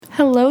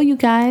Hello, you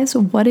guys.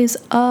 What is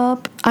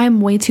up? I'm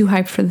way too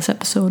hyped for this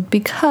episode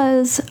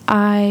because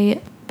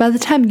by the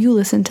time you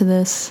listen to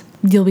this,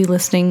 you'll be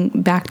listening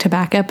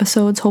back-to-back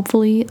episodes,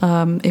 hopefully,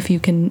 if you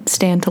can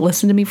stand to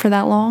listen to me for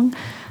that long.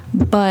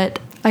 But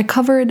I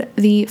covered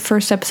the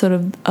first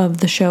episode of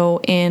the show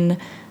in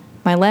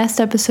my last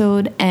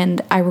episode,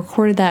 and I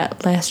recorded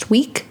that last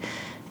week.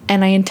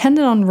 And I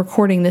intended on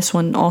recording this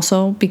one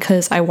also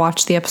because I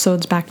watched the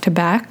episodes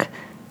back-to-back,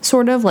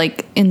 sort of,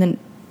 like, in the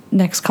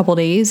next couple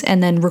days,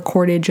 and then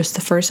recorded just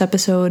the first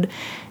episode.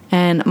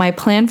 And my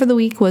plan for the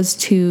week was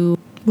to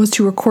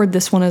record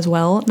this one as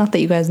well. Not that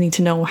you guys need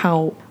to know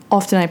how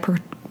often I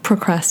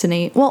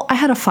procrastinate. Well, I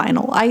had a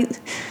final.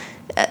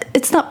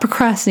 It's not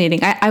procrastinating.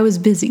 I was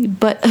busy,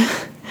 but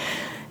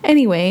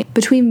anyway,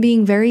 between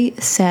being very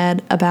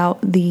sad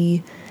about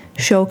the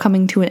show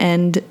coming to an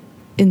end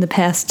in the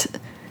past,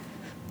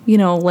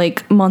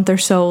 month or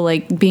so,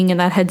 like being in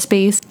that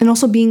headspace, and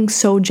also being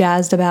so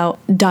jazzed about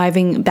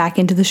diving back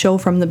into the show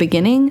from the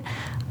beginning,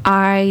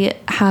 I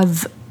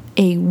have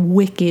a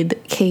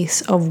wicked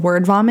case of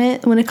word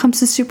vomit when it comes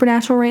to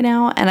Supernatural right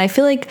now. And I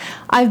feel like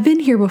I've been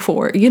here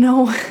before,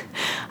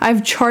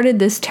 I've charted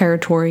this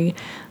territory,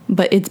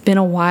 but it's been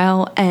a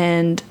while.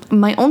 And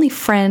my only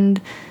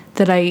friend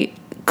that I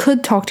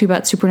could talk to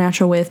about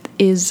Supernatural with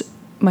is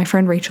my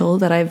friend Rachel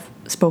that I've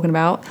spoken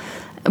about.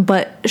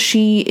 But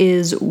she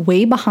is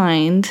way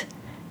behind,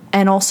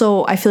 and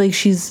also I feel like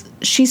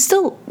she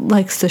still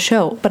likes the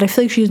show, but I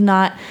feel like she's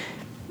not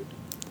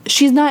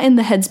in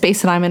the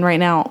headspace that I'm in right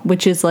now,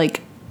 which is like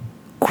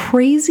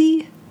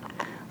crazy.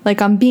 Like,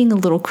 I'm being a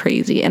little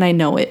crazy, and I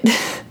know it.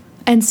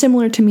 And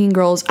similar to Mean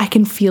Girls, I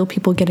can feel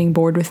people getting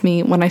bored with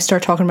me when I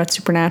start talking about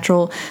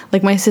Supernatural.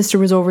 Like, my sister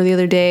was over the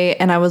other day,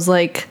 and I was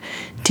like,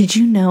 did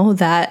you know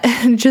that?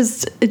 And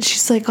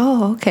she's like,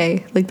 oh,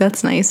 okay. Like,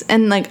 that's nice.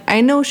 And, like, I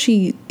know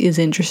she is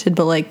interested,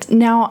 but, like,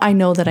 now I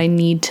know that I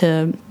need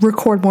to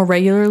record more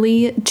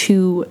regularly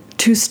to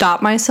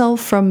stop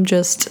myself from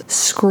just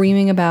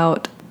screaming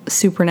about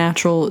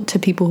Supernatural to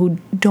people who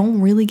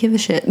don't really give a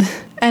shit.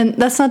 And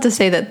that's not to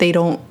say that they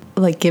don't,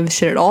 like, give a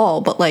shit at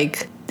all, but,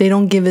 like, they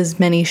don't give as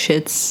many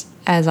shits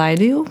as I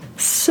do.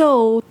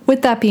 So,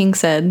 with that being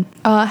said,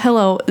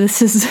 hello,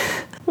 this is...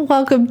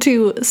 Welcome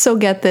to So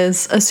Get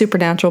This, a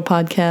Supernatural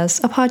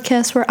podcast. A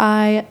podcast where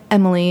I,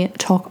 Emily,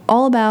 talk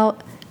all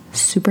about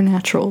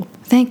Supernatural.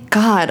 Thank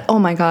God. Oh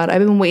my God. I've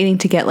been waiting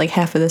to get, like,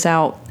 half of this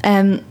out.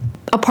 And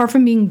apart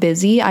from being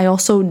busy, I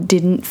also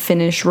didn't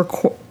finish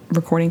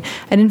recording.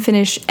 I didn't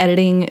finish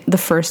editing the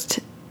first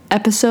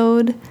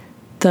episode,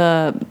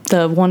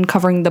 the one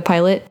covering the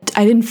pilot.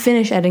 I didn't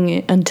finish editing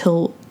it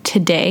until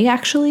today,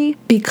 actually,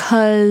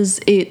 because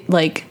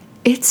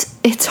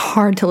it's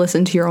hard to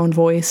listen to your own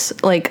voice.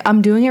 Like,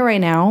 I'm doing it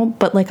right now,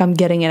 but, like, I'm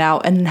getting it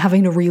out and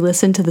having to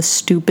re-listen to the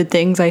stupid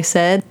things I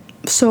said.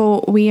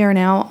 So we are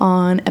now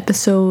on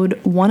episode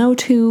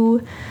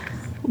 102,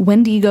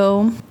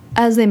 Wendigo.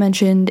 As they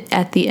mentioned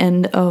at the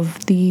end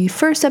of the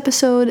first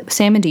episode,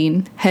 Sam and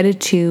Dean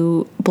headed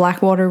to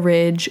Blackwater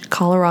Ridge,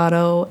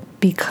 Colorado,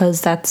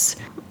 because that's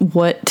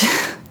what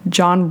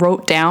John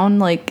wrote down,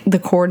 like, the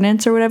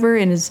coordinates or whatever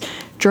in his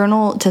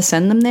journal to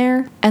send them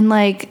there. And,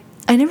 like,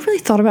 I never really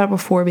thought about it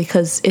before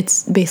because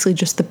it's basically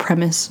just the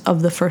premise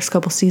of the first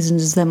couple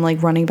seasons is them,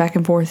 like, running back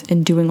and forth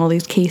and doing all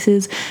these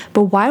cases.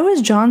 But why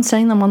was John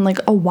sending them on, like,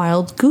 a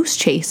wild goose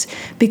chase?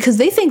 Because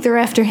they think they're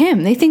after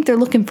him. They think they're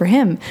looking for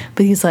him.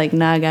 But he's like,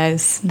 nah,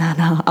 guys,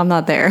 nah, I'm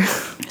not there.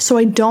 So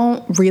I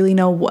don't really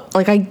know what,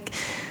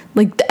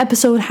 the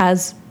episode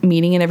has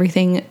meaning and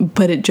everything,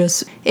 but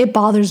it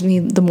bothers me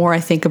the more I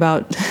think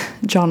about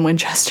John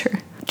Winchester.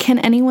 Can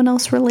anyone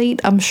else relate?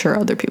 I'm sure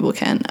other people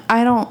can.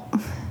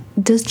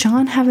 Does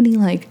John have any,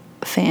 like,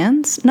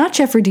 fans? Not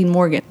Jeffrey Dean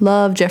Morgan.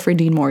 Love Jeffrey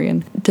Dean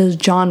Morgan. Does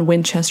John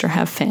Winchester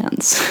have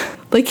fans?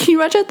 Like, can you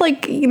imagine,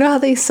 like, you know how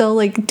they sell,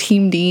 like,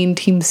 Team Dean,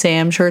 Team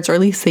Sam shirts, or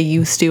at least they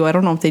used to. I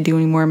don't know if they do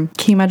anymore.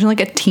 Can you imagine,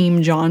 like, a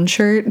Team John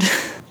shirt?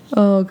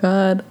 Oh,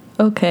 God.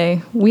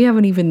 Okay. We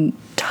haven't even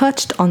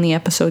touched on the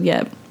episode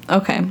yet.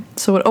 Okay.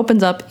 So it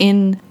opens up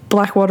in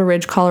Blackwater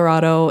Ridge,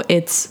 Colorado.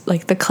 It's,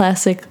 like, the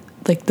classic,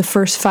 like, the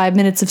first 5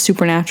 minutes of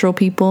Supernatural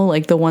people,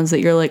 like, the ones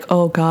that you're like,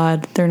 oh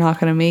God, they're not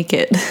gonna make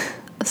it.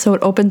 So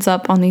it opens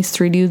up on these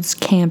three dudes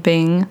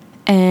camping,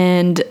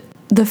 and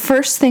the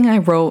first thing I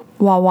wrote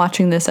while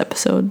watching this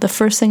episode,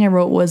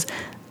 was,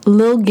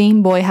 Lil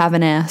Game Boy have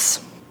an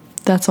ass.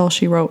 That's all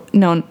she wrote.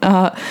 No,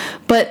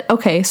 but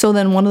okay, so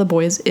then one of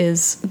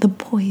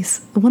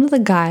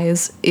the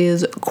guys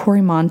is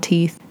Corey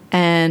Monteith,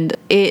 and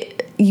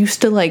it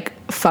used to, like,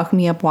 fuck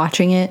me up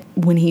watching it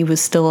when he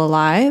was still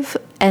alive.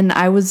 And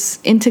I was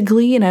into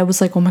Glee, and I was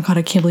like, oh my God,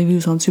 I can't believe he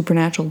was on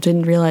Supernatural.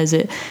 Didn't realize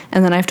it.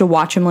 And then I have to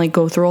watch him, like,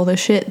 go through all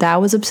this shit.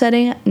 That was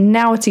upsetting.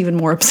 Now it's even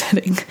more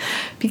upsetting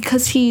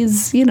because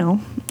he's,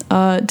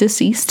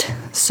 deceased.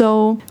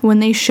 So when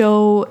they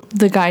show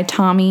the guy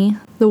Tommy,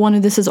 the one who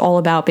this is all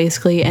about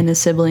basically, and his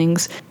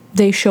siblings,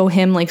 they show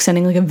him like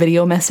sending like a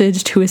video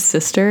message to his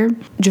sister,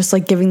 just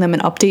like giving them an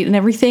update and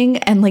everything.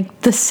 And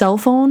like the cell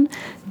phone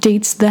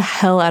dates the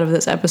hell out of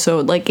this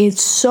episode. Like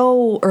it's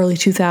so early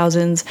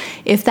 2000s.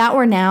 If that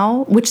were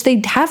now, which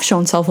they have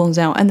shown cell phones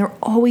now, and they're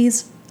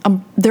always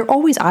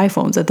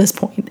iPhones at this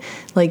point.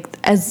 Like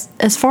as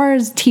far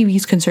as TV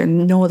is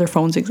concerned, no other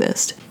phones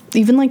exist.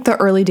 Even like the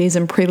early days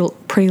in Pretty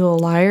Little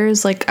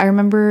Liars, like I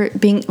remember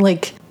being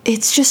like,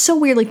 it's just so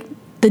weird, like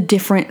the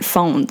different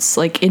phones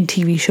like in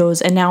TV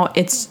shows, and now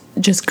it's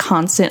just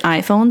constant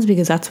iPhones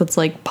because that's what's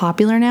like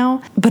popular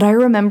now. But I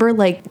remember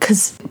like,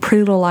 because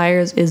Pretty Little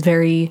Liars is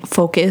very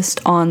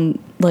focused on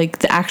like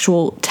the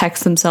actual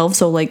text themselves,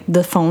 so like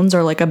the phones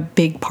are like a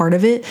big part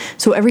of it.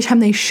 So every time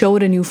they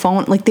showed a new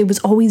phone, like there was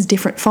always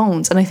different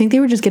phones, and I think they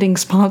were just getting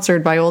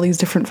sponsored by all these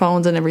different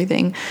phones and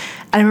everything.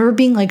 And I remember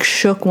being like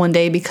shook one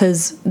day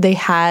because they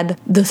had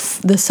the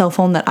cell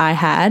phone that I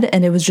had,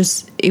 and it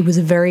was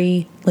a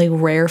very like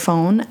rare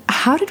phone.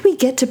 How did we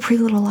get to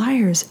Pretty Little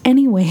Liars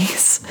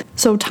anyways?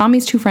 So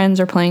Tommy's two friends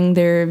are playing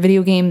their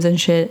video games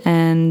and shit,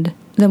 and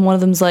then one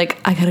of them's like,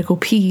 I gotta go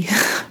pee,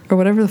 or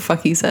whatever the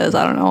fuck he says,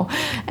 I don't know.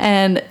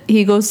 And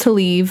he goes to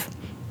leave,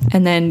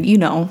 and then,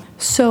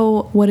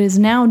 so what is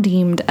now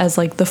deemed as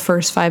like the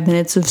first 5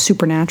 minutes of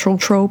Supernatural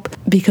trope,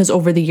 because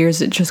over the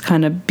years it just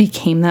kind of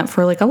became that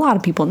for like a lot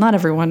of people. Not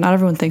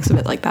everyone thinks of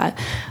it like that,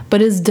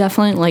 but it's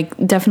definitely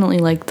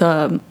like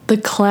the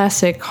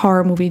classic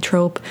horror movie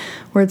trope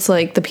where it's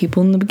like the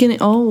people in the beginning,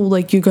 oh,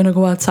 like you're gonna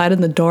go outside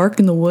in the dark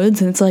in the woods,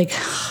 and it's like,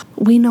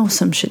 we know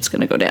some shit's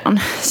gonna go down.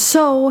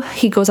 So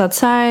he goes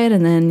outside,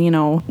 and then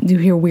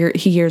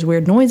he hears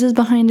weird noises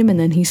behind him, and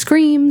then he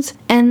screams.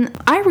 And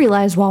I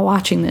realized while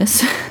watching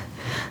this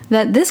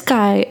that this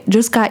guy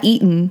just got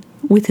eaten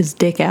with his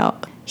dick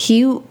out.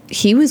 He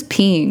was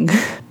peeing,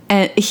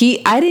 and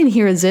I didn't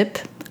hear a zip.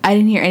 I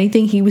didn't hear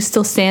anything. He was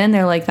still standing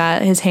there like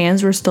that. His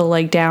hands were still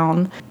like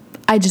down.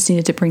 I just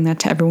needed to bring that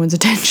to everyone's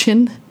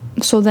attention.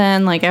 So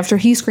then, like, after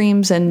he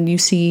screams and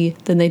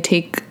then they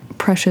take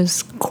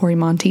Precious, Corey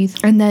Monteith,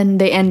 and then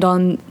they end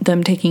on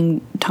them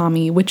taking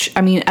Tommy, which,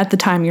 I mean, at the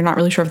time, you're not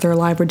really sure if they're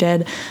alive or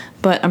dead,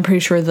 but I'm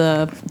pretty sure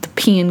the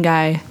peeing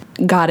guy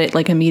got it,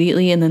 like,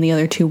 immediately, and then the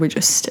other two were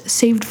just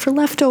saved for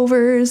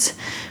leftovers,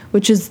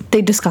 which is,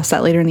 they discuss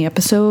that later in the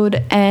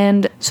episode.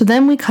 And so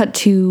then we cut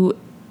to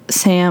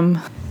Sam,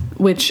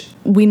 which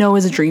we know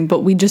is a dream,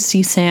 but we just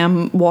see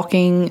Sam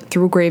walking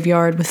through a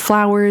graveyard with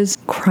flowers,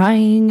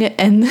 crying,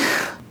 and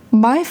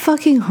my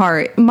fucking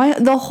heart,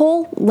 the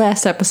whole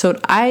last episode,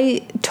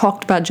 I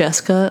talked about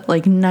Jessica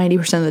like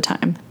 90% of the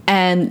time,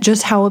 and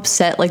just how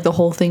upset like the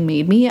whole thing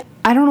made me.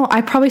 I don't know,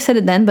 I probably said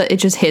it then, but it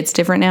just hits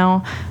different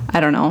now. I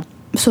don't know.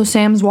 So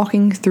Sam's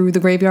walking through the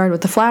graveyard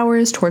with the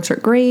flowers towards her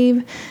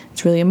grave.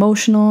 It's really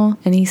emotional,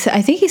 and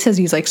I think he says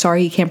he's like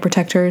sorry he can't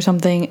protect her or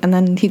something, and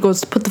then he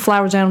goes to put the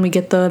flowers down, and we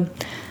get the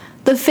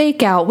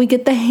fake out, we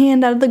get the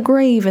hand out of the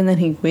grave, and then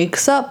he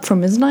wakes up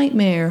from his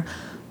nightmare.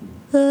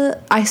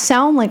 I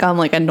sound like I'm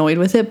like annoyed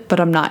with it, but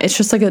I'm not. It's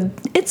just like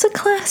it's a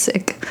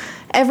classic.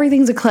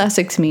 Everything's a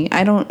classic to me.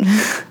 I don't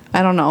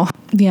know.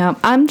 Yeah,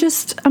 I'm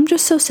just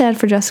so sad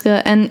for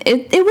Jessica, and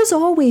it was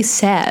always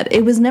sad. I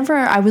was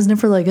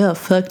never like, oh,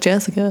 fuck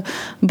Jessica,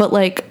 but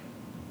like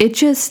it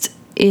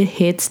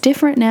hits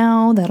different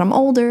now that I'm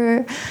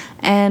older,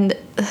 and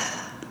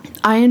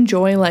I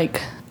enjoy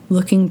like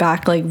looking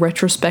back like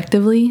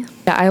retrospectively.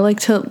 Yeah, I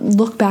like to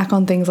look back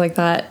on things like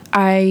that.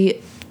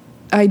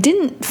 I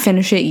didn't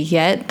finish it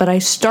yet, but I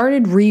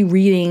started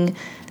rereading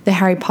the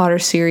Harry Potter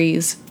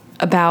series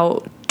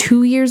about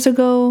 2 years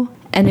ago,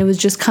 and it was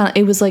just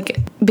it was like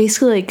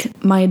basically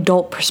like my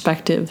adult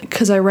perspective,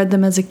 because I read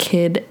them as a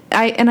kid.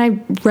 I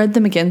read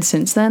them again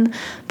since then,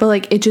 but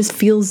like it just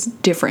feels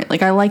different.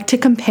 Like I like to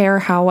compare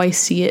how I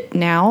see it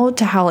now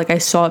to how like I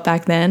saw it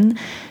back then,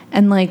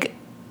 and like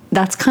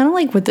that's kind of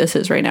like what this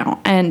is right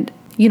now. And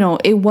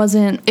it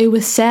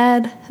was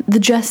sad, the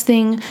Jess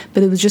thing,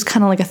 but it was just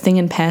kind of like a thing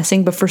in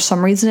passing. But for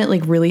some reason, it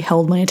like really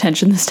held my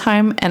attention this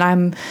time, and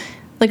I'm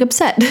like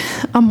upset.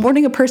 I'm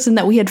mourning a person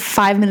that we had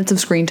 5 minutes of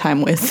screen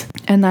time with,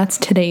 and that's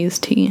today's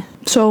tea.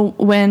 So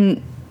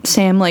when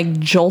Sam like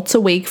jolts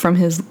awake from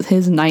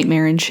his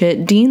nightmare and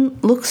shit, Dean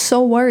looks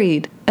so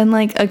worried, and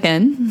like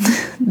again,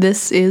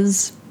 this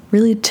is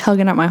really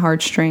tugging at my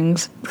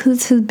heartstrings because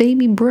it's his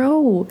baby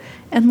bro.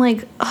 And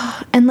like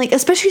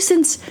especially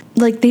since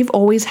like they've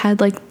always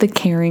had like the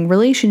caring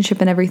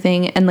relationship and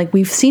everything, and like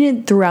we've seen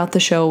it throughout the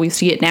show, we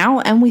see it now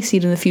and we see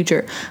it in the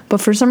future,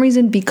 but for some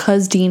reason,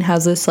 because Dean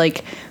has this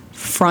like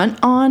front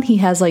on, he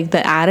has like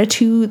the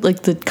attitude,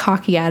 like the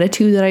cocky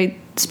attitude that I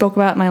spoke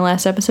about in my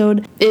last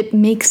episode, it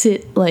makes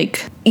it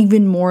like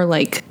even more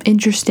like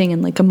interesting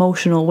and like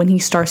emotional when he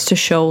starts to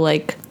show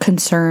like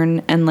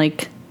concern and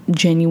like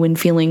genuine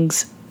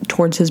feelings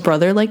towards his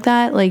brother like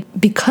that, like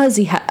because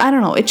I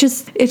don't know,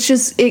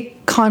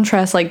 it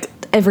contrasts like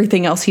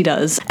everything else he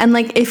does. And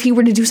like if he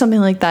were to do something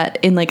like that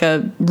in like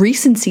a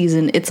recent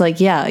season, it's like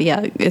yeah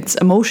it's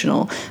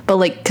emotional, but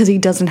like because he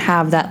doesn't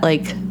have that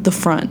like the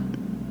front,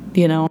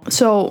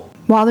 So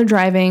while they're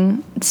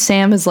driving,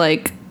 Sam is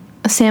like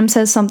Sam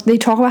says something. They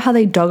talk about how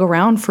they dug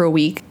around for a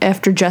week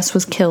after Jess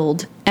was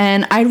killed.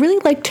 And I'd really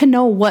like to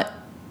know what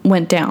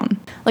went down.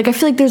 Like, I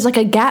feel like there's like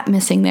a gap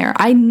missing there.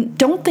 I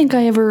don't think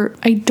I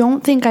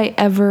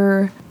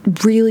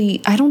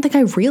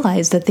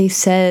realized that they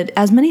said,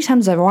 as many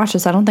times as I've watched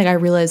this, I don't think I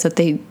realized that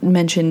they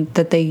mentioned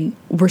that they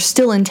were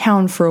still in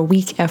town for a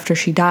week after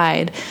she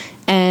died.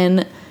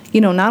 And, you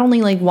know, not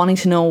only like wanting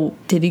to know,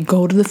 did he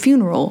go to the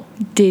funeral?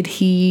 Did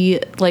he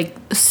like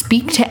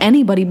speak to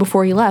anybody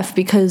before he left?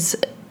 Because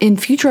in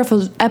future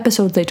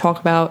episodes they talk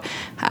about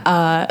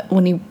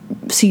when he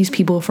sees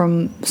people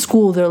from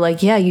school, they're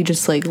like, yeah, you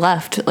just like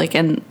left, like,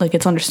 and like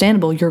it's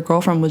understandable, your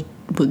girlfriend was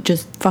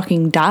just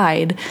fucking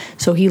died,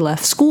 so he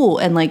left school.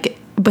 And like,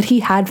 but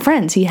he had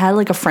friends, he had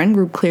like a friend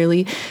group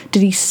clearly.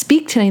 Did he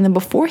speak to any of them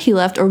before he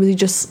left, or did he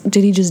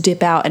just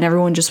dip out and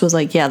everyone just was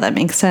like, yeah, that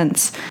makes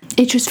sense?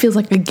 It just feels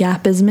like a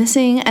gap is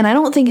missing, and I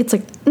don't think it's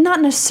like, not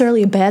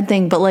necessarily a bad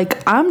thing, but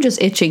like, I'm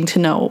just itching to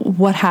know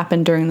what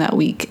happened during that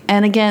week.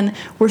 And again,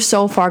 we're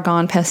so far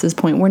gone past this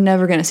point, we're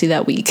never gonna see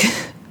that week.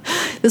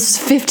 This was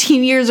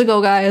 15 years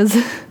ago, guys.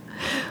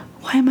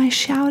 Why am I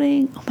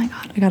shouting? Oh my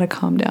god, I gotta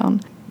calm down.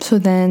 So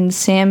then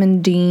Sam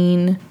and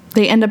Dean,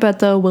 they end up at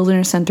the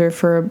Wilderness Center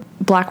for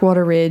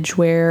Blackwater Ridge,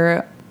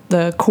 where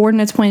the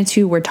coordinates pointed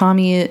to where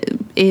Tommy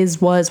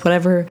was,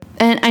 whatever.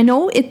 And I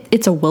know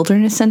it's a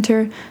wilderness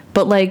center,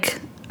 but like,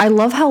 I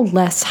love how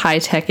less high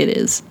tech it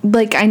is.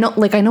 Like, I know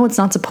it's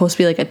not supposed to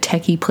be like a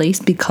techie place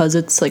because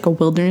it's like a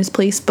wilderness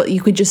place, but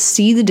you could just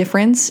see the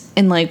difference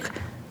in like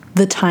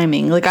the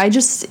timing. Like,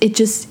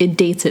 it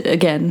dates it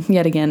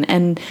yet again.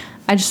 And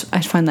I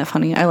find that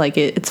funny. I like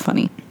it. It's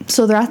funny.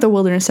 So they're at the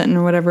Wilderness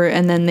Center or whatever,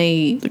 and then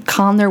they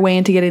con their way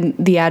into getting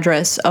the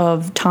address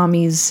of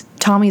Tommy's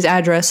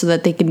address so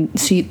that they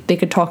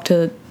could talk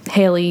to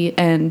Haley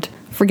and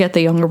forget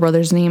the younger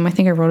brother's name. I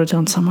think I wrote it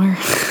down somewhere.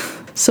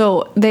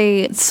 So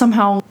they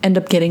somehow end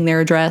up getting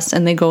their address,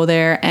 and they go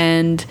there,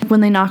 and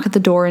when they knock at the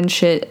door and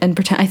shit and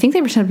pretend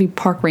to be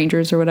park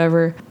rangers or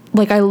whatever.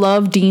 Like, I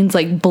love Dean's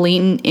like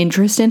blatant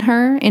interest in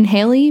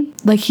Haley.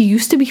 Like, he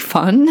used to be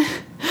fun.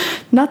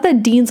 Not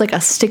that Dean's like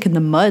a stick in the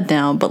mud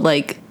now, but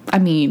like, I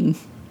mean,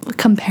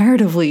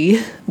 comparatively.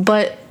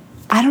 But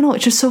I don't know,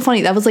 it's just so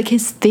funny. That was like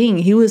his thing.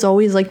 He was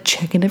always like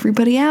checking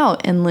everybody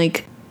out and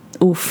like,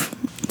 oof.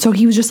 So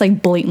he was just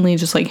like blatantly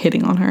just like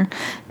hitting on her.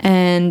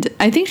 And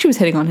I think she was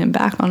hitting on him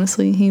back,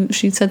 honestly.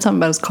 She said something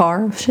about his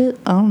car. Shit,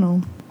 I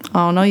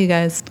don't know, you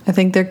guys. I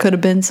think there could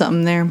have been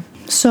something there.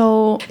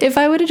 So if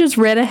I would have just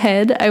read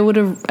ahead, I would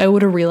have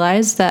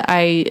realized that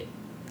I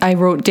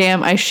wrote,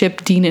 damn, I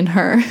ship Dean and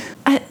her.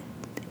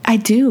 I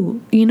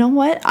do. You know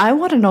what? I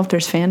want to know if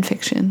there's fan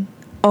fiction.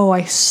 Oh,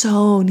 I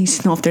so need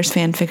to know if there's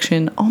fan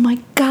fiction. Oh my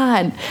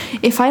god.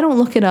 If I don't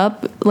look it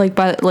up, by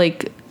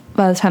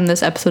the time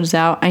this episode is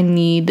out, I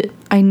need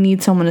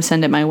someone to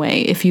send it my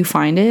way. If you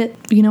find it,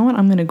 you know what?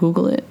 I'm going to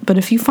Google it. But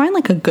if you find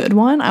like a good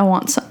one, I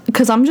want some,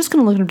 because I'm just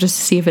going to look it up just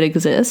to see if it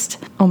exists.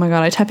 Oh my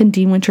god. I type in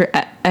Dean Winchester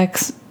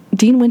X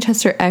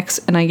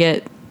and I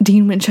get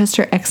Dean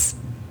Winchester X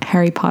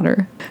Harry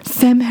Potter.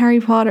 Femme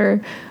Harry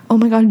Potter. Oh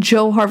my god,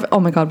 Joe Harvey.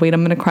 Oh my god, wait,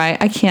 I'm gonna cry.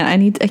 I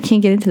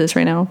can't get into this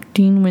right now.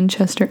 Dean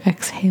Winchester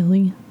X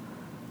Haley.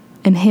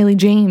 And Haley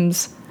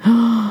James.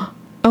 Oh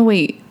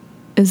wait,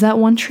 is that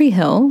One Tree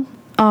Hill?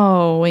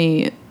 Oh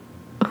wait.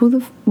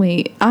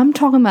 Wait, I'm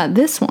talking about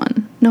this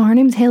one. No, her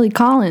name's Haley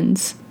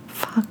Collins.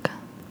 Fuck.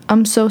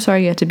 I'm so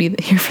sorry you had to be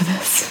here for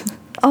this.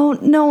 Oh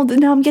no,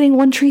 now I'm getting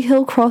One Tree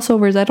Hill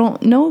crossovers. I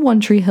don't know One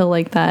Tree Hill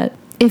like that.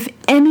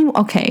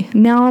 Okay,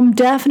 now I'm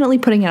definitely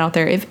putting it out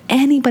there. If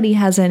anybody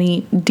has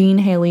any Dean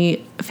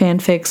Haley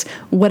fanfics,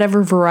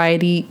 whatever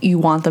variety you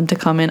want them to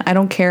come in, I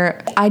don't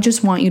care. I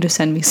just want you to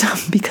send me some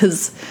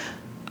because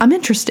I'm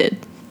interested.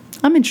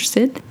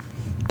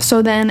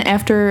 So then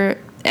after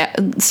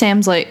Sam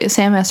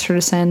asked her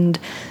to send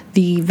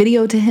the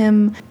video to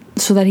him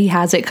so that he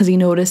has it because he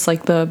noticed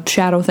like the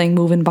shadow thing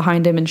moving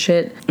behind him and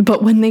shit.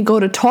 But when they go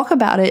to talk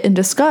about it and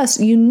discuss,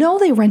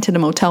 they rented a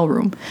motel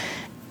room.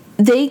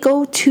 They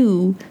go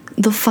to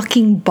the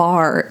fucking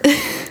bar.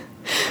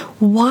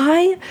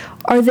 Why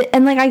are they,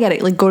 and like, I get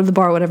it, like, go to the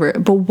bar, whatever,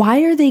 but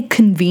why are they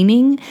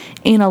convening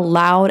in a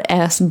loud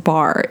ass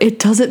bar? It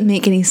doesn't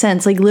make any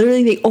sense. Like,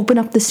 literally, they open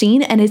up the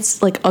scene and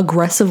it's like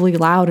aggressively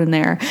loud in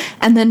there.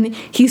 And then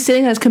he's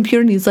sitting at his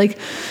computer and he's like,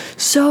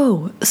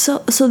 so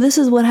this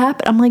is what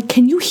happened. I'm like,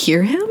 can you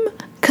hear him?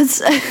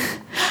 Because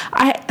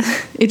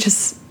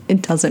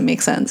it doesn't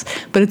make sense,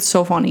 but it's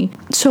so funny.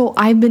 So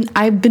I've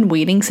been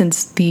waiting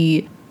since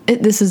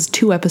this is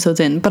 2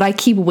 episodes in, but I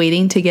keep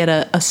waiting to get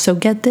a so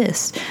get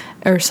this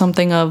or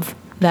something of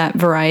that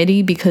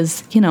variety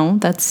because,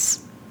 that's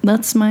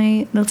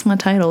my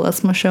title,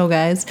 that's my show,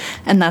 guys,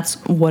 and that's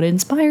what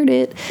inspired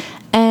it.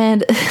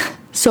 And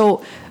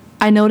so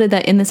I noted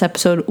that in this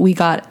episode we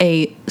got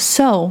and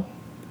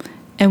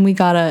we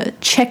gotta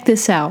check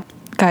this out,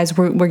 guys.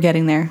 We're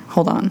getting there.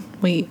 Hold on,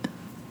 wait.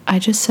 I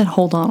just said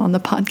hold on the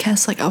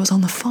podcast like I was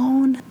on the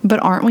phone. But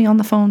aren't we on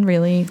the phone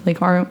really?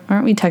 Like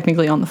aren't we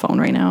technically on the phone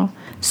right now?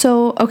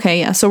 So okay,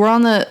 yeah. So we're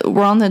on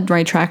the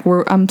right track.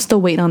 I'm still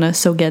waiting on a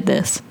so get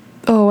this.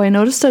 Oh, I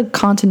noticed a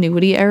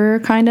continuity error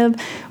kind of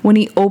when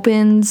he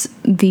opens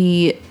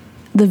the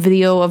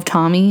video of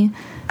Tommy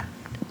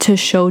to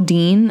show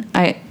Dean.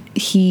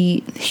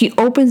 He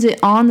opens it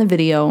on the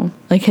video,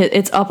 like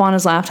it's up on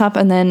his laptop,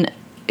 and then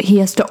he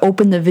has to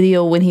open the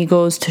video when he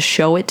goes to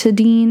show it to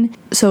Dean.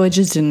 So it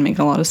just didn't make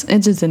a lot of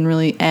sense. It just didn't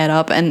really add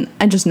up, and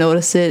I just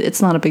noticed it.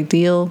 It's not a big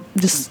deal.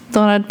 Just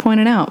thought I'd point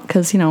it out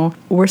because, you know,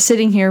 we're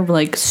sitting here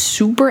like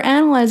super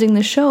analyzing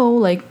the show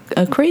like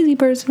a crazy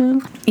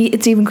person.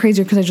 It's even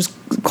crazier because I just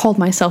called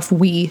myself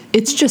we.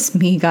 It's just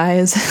me,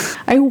 guys.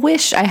 I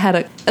wish I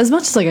had as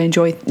much as like I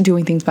enjoy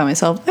doing things by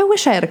myself, I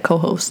wish I had a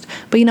co-host.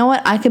 But you know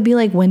what? I could be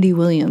like Wendy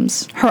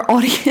Williams. Her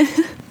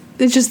audience...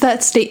 It's just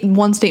that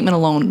one statement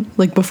alone,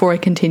 like before I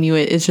continue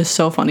it, is just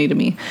so funny to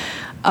me.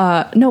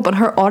 No, but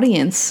her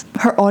audience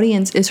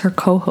is her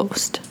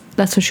co-host.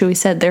 That's what she always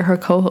said. They're her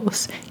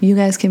co-hosts. You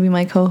guys can be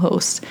my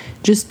co-hosts.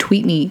 Just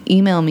tweet me,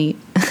 email me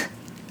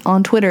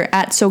on Twitter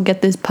at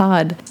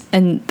SoGetThisPod.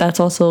 And that's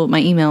also my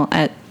email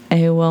at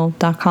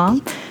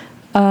AOL.com.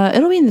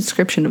 It'll be in the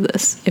description of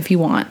this if you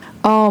want.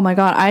 Oh my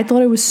God. I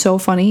thought it was so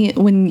funny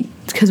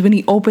because when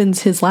he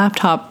opens his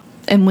laptop,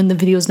 and when the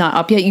video's not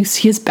up yet, you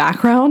see his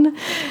background.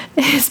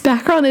 His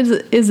background is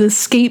a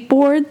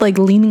skateboard, like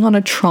leaning on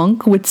a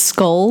trunk with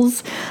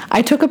skulls.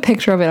 I took a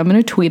picture of it. I'm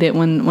gonna tweet it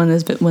when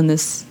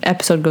this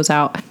episode goes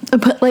out.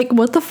 But like,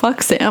 what the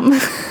fuck, Sam?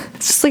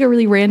 It's just like a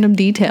really random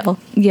detail.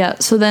 Yeah.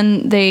 So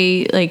then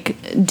they like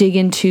dig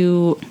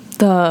into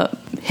the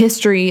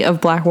history of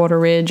Blackwater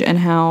Ridge and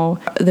how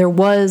there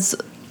was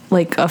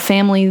like a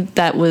family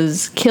that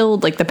was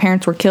killed, like the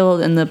parents were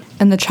killed and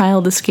the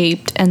child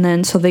escaped, and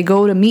then so they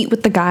go to meet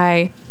with the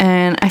guy,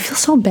 and I feel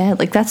so bad.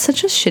 Like that's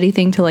such a shitty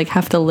thing to like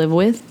have to live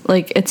with.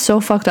 Like it's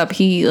so fucked up.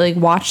 He like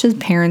watched his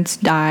parents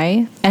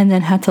die and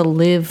then had to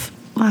live.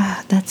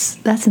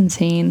 That's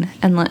insane.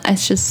 And like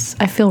it's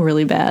just, I feel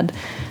really bad.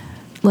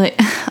 Like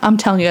I'm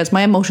telling you guys,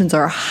 my emotions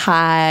are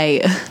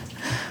high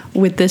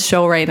with this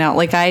show right now.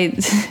 Like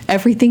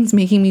everything's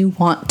making me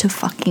want to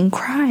fucking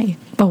cry.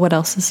 But what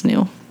else is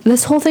new?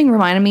 This whole thing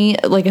reminded me,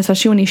 like,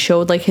 especially when he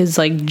showed, like, his,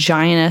 like,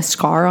 giant-ass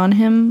scar on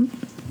him,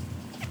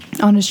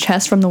 on his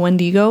chest from the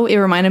Wendigo. It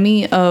reminded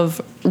me of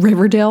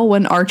Riverdale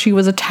when Archie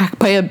was attacked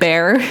by a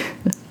bear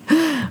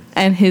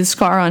and his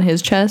scar on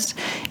his chest.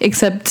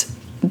 Except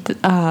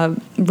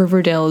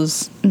Riverdale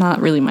is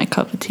not really my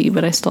cup of tea,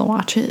 but I still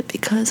watch it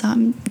because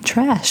I'm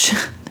trash.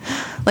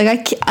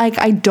 Like,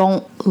 I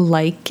don't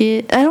like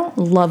it. I don't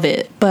love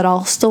it, but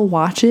I'll still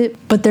watch it.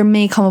 But there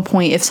may come a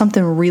point, if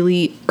something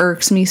really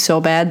irks me so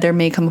bad, there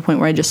may come a point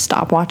where I just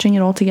stop watching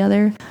it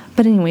altogether.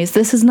 But anyways,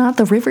 this is not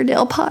the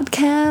Riverdale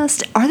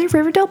podcast. Are there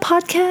Riverdale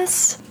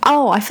podcasts?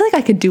 Oh, I feel like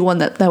I could do one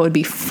that would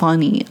be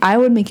funny. I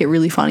would make it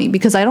really funny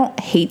because I don't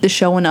hate the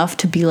show enough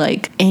to be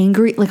like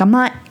angry. Like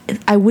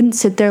I wouldn't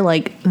sit there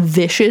like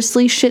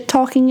viciously shit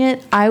talking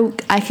it. I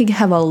could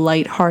have a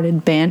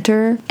lighthearted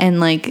banter and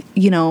like,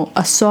 you know,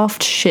 a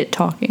soft shit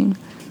talking.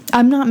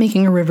 I'm not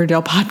making a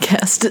Riverdale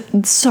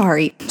podcast.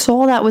 Sorry. So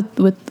all that with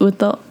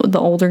the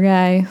older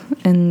guy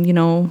and, you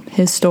know,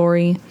 his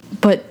story.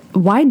 But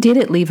why did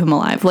it leave him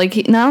alive?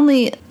 Like not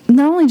only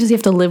does he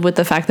have to live with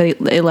the fact that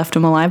it left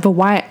him alive, but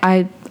why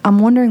I'm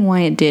wondering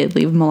why it did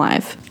leave him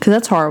alive, because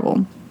that's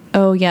horrible.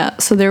 Oh yeah.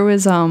 So there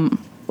was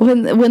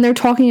when they're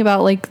talking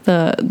about like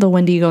the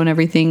Wendigo and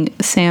everything,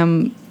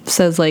 Sam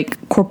says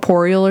like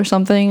corporeal or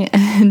something,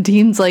 and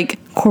Dean's like,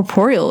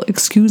 corporeal?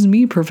 Excuse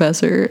me,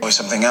 Professor. Or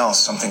something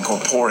else, something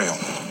corporeal.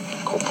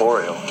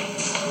 Corporeal?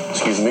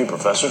 Excuse me,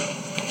 Professor.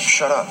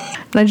 Shut up.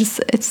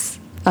 And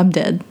I'm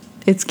dead.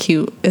 It's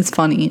cute. It's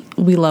funny.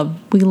 We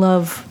love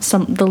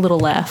the little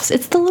laughs.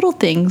 It's the little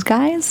things,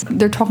 guys.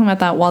 They're talking about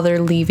that while they're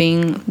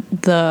leaving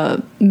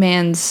the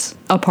man's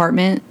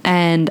apartment,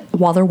 and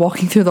while they're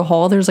walking through the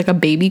hall, there's like a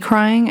baby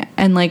crying,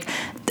 and like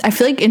I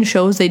feel like in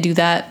shows they do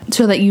that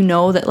so that you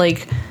know that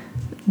like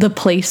the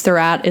place they're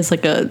at is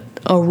like a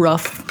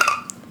rough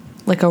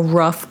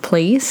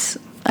place,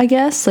 I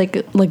guess,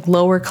 like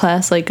lower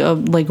class, like a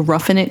like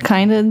roughing it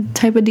kind of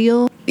type of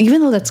deal.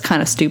 Even though that's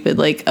kind of stupid,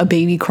 like a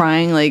baby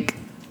crying, like,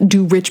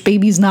 do rich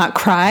babies not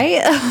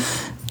cry?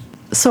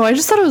 So I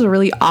just thought it was a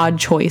really odd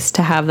choice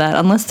to have that,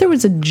 unless there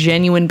was a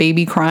genuine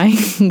baby crying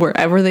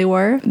wherever they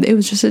were. It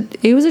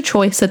was a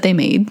choice that they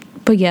made.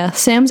 But yeah,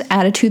 Sam's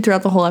attitude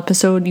throughout the whole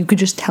episode, you could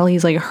just tell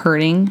he's like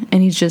hurting,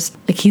 and he's just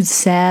like, he's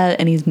sad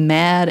and he's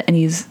mad and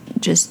he's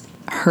just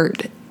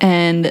hurt,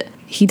 and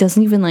he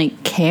doesn't even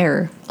like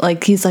care.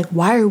 Like he's like,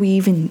 why are we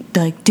even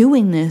like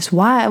doing this?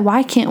 Why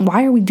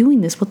are we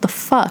doing this? What the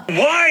fuck?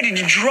 Why did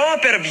you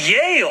drop out of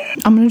Yale?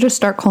 I'm gonna just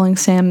start calling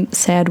Sam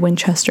Sad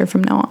Winchester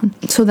from now on.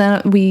 So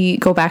then we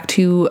go back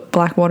to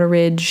Blackwater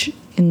Ridge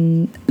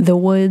in the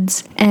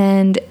woods,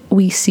 and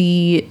we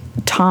see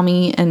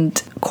Tommy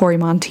and Corey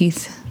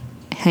Monteith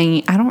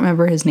hanging. I don't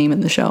remember his name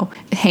in the show.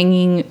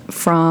 Hanging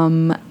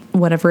from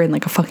whatever in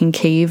like a fucking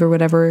cave or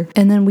whatever.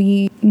 And then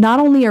not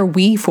only are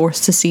we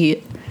forced to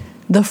see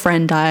the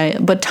friend die,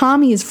 but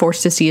Tommy is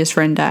forced to see his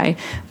friend die.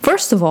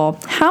 First of all,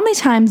 how many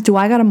times do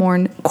I gotta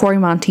mourn Corey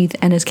Monteith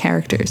and his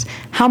characters?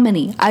 How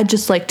many? I'd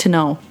just like to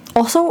know.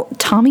 Also,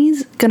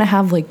 Tommy's gonna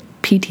have like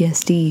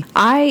PTSD.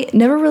 I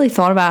never really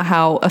thought about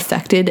how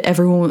affected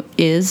everyone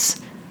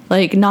is.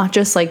 Like, not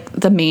just like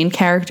the main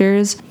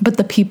characters, but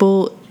the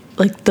people,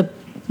 like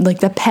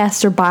the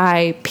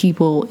passerby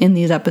people in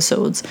these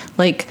episodes,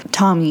 like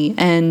Tommy,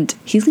 and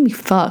he's gonna be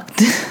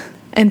fucked.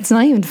 And it's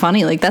not even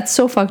funny. Like, that's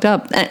so fucked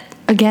up. And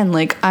again,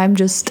 like, I'm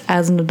just,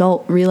 as an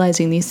adult,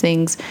 realizing these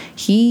things.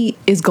 He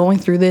is going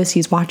through this.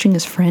 He's watching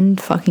his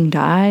friend fucking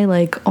die.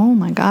 Like, oh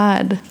my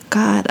God,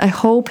 I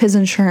hope his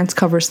insurance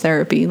covers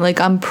therapy. Like,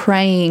 I'm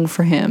praying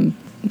for him.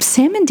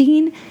 Sam and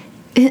Dean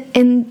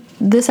in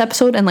this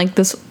episode and like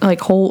this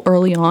like whole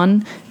early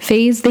on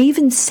phase, they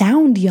even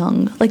sound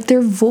young. Like,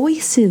 their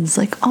voices,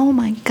 like, oh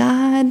my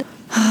God.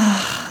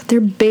 They're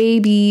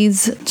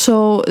babies.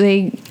 So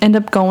they end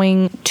up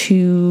going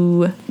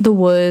to the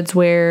woods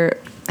where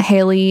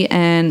Haley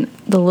and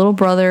the little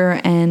brother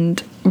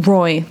and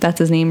Roy, that's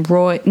his name,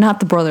 Roy, not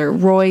the brother,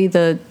 Roy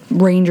the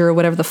ranger or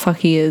whatever the fuck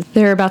he is,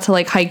 they're about to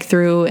like hike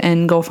through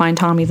and go find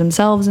Tommy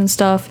themselves and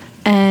stuff.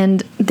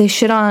 And they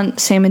shit on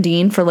Sam and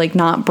Dean for like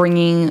not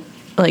bringing,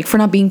 like, for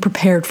not being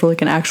prepared for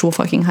like an actual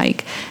fucking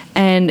hike.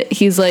 And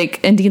he's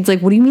like, and Dean's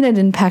like, what do you mean I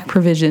didn't pack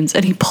provisions?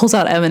 And he pulls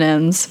out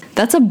M&Ms.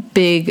 That's a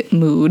big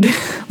mood.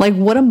 Like,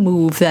 what a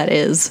move that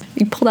is.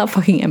 He pulled out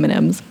fucking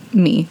M&Ms.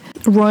 Me.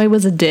 Roy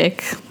was a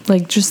dick.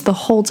 Like, just the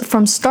whole,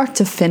 from start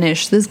to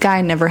finish, this guy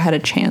never had a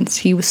chance.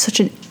 He was such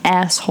an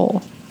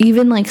asshole.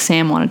 Even like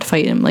Sam wanted to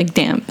fight him. Like,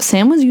 damn,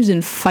 Sam was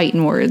using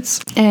fighting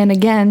words. And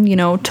again, you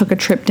know, took a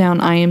trip down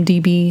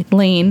IMDb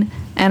lane,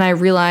 and I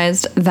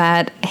realized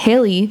that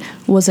Haley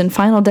was in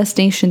Final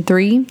Destination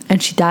 3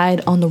 and she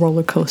died on the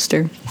roller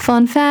coaster.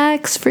 Fun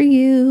facts for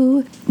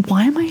you.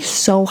 Why am I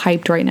so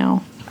hyped right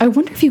now? I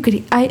wonder if you could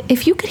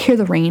hear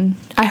the rain.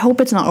 I hope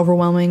it's not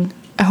overwhelming.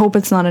 I hope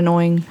it's not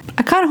annoying.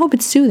 I kind of hope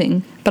it's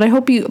soothing, but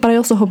I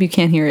also hope you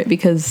can't hear it,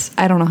 because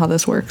I don't know how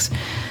this works.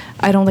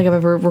 I don't think I've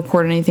ever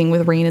recorded anything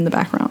with rain in the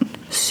background.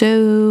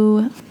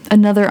 So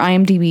another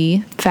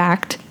IMDb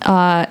fact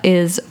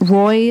is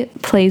Roy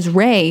plays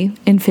Ray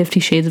in 50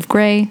 Shades of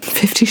Grey.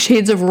 50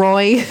 Shades of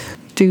Roy.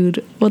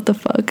 Dude, what the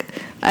fuck?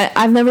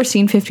 I've never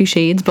seen 50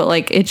 Shades, but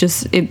like it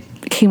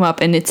came up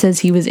and it says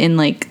he was in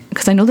like,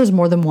 because I know there's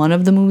more than one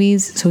of the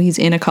movies, so he's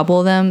in a couple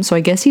of them. So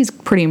I guess he's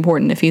pretty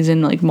important if he's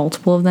in like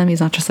multiple of them.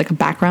 He's not just like a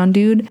background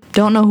dude.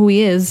 Don't know who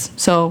he is,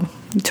 so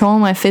to all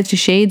my 50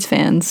 Shades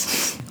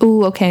fans.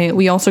 Ooh, okay,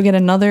 we also get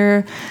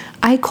another,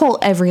 I call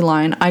every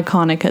line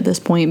iconic at this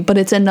point, but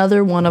it's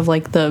another one of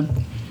like the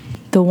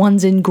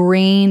ones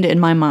ingrained in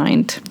my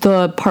mind.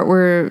 The part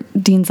where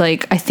Dean's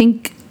like, I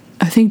think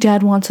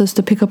Dad wants us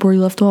to pick up where he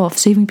left off,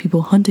 saving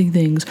people, hunting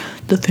things,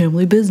 the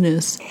family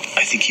business.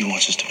 I think he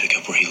wants us to pick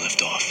up where he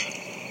left off.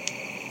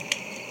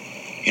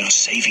 You know,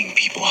 saving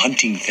people,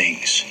 hunting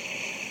things,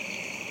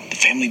 the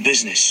family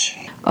business.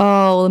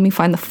 Oh, let me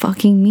find the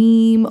fucking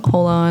meme.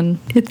 Hold on.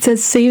 It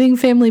says saving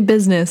family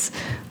business,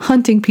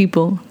 hunting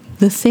people,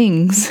 the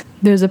things.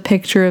 There's a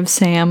picture of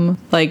Sam,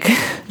 like,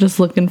 just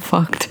looking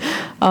fucked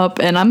up,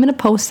 and I'm gonna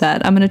post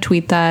that. I'm gonna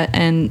tweet that,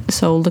 and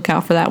so look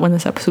out for that when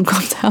this episode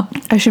comes out.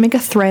 I should make a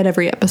thread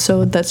every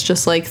episode that's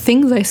just like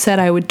things I said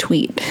I would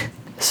tweet.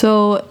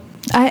 So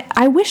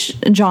I wish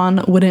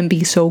John wouldn't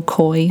be so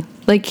coy.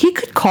 Like, he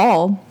could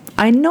call.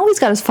 I know he's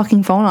got his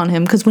fucking phone on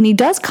him, because when he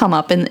does come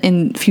up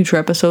in future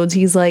episodes,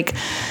 he's like,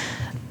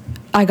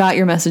 I got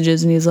your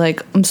messages, and he's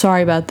like, I'm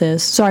sorry about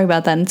this, sorry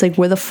about that, and it's like,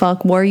 where the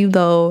fuck were you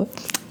though,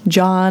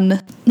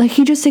 John? Like,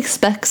 he just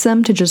expects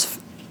them to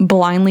just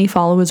blindly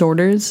follow his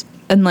orders,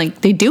 and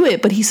like, they do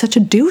it, but he's such a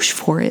douche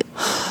for it.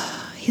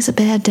 He's a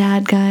bad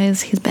dad,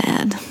 guys. He's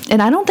bad.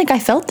 And I don't think I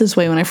felt this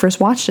way when I first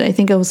watched it. I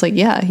think I was like,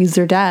 yeah, he's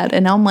their dad,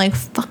 and now I'm like,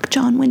 fuck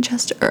John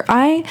Winchester.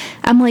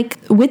 I'm like,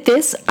 with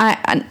this,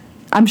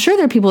 I'm sure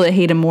there are people that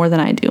hate him more than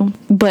I do,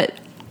 but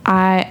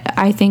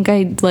I think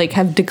I like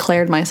have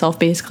declared myself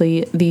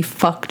basically the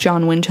fuck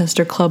John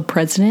Winchester Club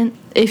president.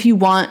 If you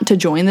want to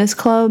join this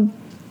club,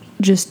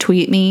 just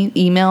tweet me,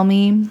 email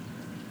me.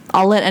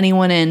 I'll let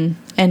anyone in,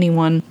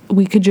 anyone.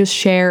 We could just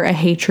share a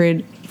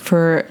hatred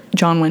for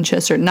John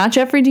Winchester, not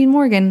Jeffrey Dean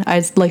Morgan.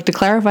 I'd like to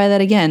clarify that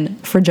again,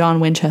 for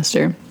John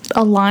Winchester.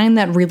 A line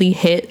that really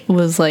hit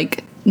was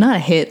like, not a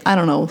hit, I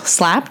don't know,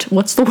 slapped?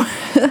 What's the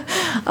word?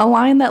 A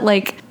line that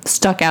like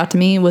stuck out to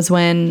me was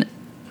when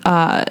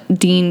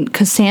Dean,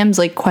 because Sam's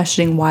like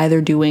questioning why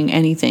they're doing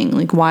anything.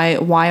 Like, why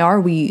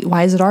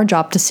is it our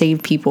job to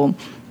save people?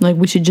 Like,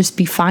 we should just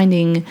be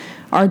finding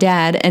our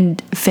dad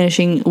and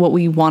finishing what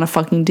we want to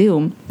fucking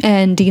do.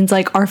 And Dean's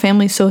like, our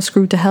family's so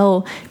screwed to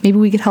hell, maybe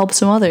we could help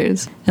some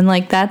others. And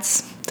like,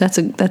 that's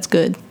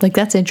good. Like,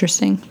 that's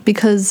interesting,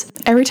 because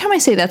every time I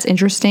say that's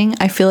interesting,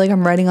 I feel like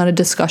I'm writing on a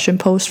discussion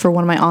post for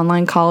one of my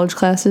online college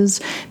classes,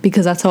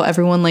 because that's how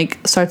everyone like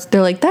starts.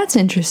 They're like, that's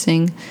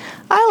interesting.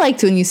 I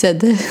liked when you said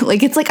this.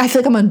 Like, it's like, I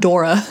feel like I'm on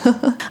Dora.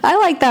 I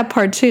like that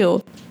part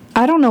too.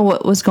 I don't know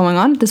what was going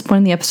on at this point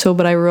in the episode,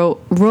 but I wrote,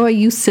 Roy,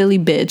 you silly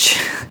bitch.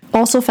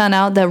 Also found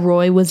out that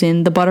Roy was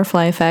in The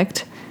Butterfly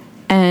Effect,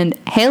 and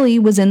Haley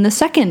was in the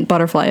second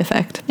Butterfly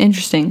Effect.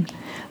 Interesting.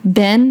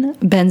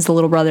 Ben's the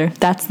little brother.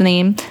 That's the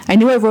name. I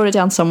knew I wrote it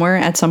down somewhere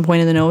at some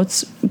point in the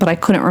notes, but I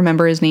couldn't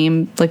remember his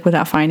name, like,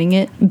 without finding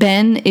it.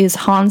 Ben is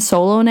Han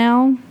Solo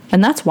now,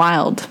 and that's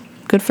wild.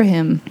 Good for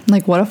him.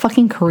 Like, what a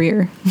fucking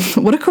career.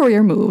 What a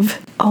career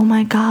move. Oh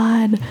my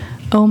god.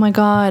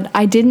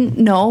 I didn't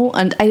know,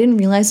 and I didn't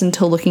realize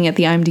until looking at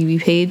the IMDb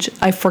page,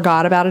 I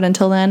forgot about it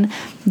until then,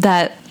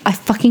 that I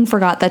fucking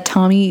forgot that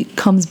Tommy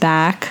comes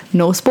back.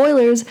 No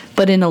spoilers,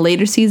 but in a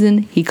later season,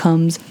 he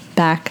comes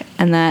back,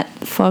 and I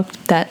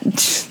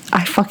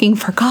fucking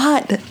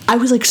forgot. I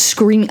was like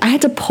screaming. I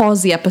had to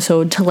pause the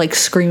episode to like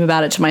scream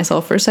about it to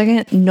myself for a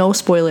second. No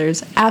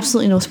spoilers.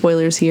 Absolutely no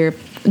spoilers here.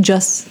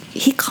 Just,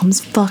 he comes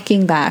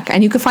fucking back.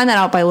 And you can find that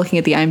out by looking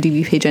at the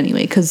IMDb page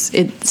anyway, because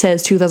it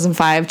says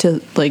 2005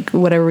 to like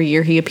whatever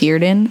year he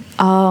appeared in.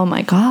 Oh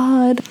my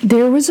god.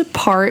 There was a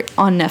part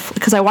on Netflix,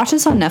 because I watched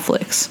this on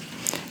Netflix.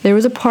 There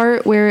was a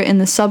part where in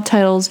the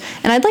subtitles,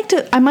 and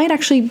I might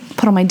actually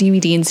put on my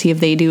DVD and see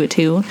if they do it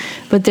too,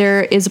 but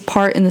there is a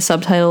part in the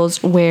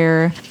subtitles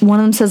where one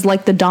of them says,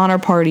 like, the Donner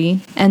Party,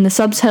 and the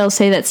subtitles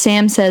say that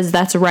Sam says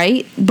that's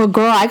right, but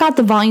girl, I got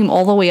the volume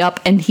all the way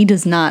up, and he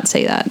does not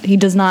say that. He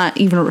does not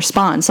even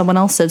respond. Someone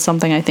else said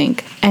something, I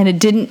think, and it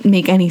didn't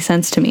make any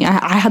sense to me.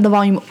 I had the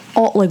volume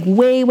all, like,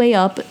 way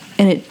up,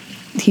 and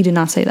he did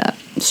not say that.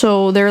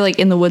 So they're like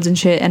in the woods and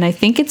shit, and I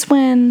think it's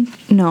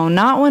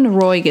not when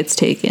Roy gets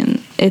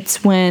taken.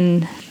 It's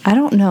when, I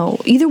don't know.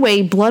 Either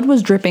way, blood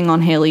was dripping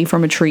on Haley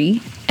from a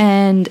tree,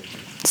 and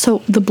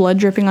so the blood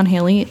dripping on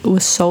Haley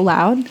was so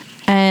loud,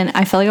 and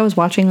I felt like I was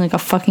watching like a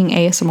fucking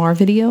ASMR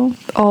video.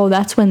 Oh,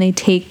 that's when they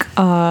take,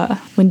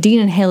 when Dean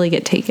and Haley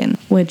get taken,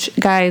 which,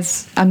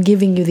 guys, I'm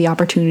giving you the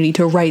opportunity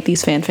to write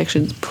these fan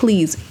fictions.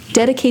 Please,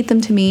 dedicate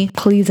them to me,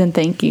 please and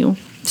thank you.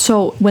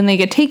 So when they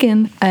get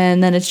taken,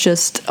 and then it's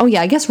just, oh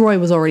yeah, I guess Roy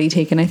was already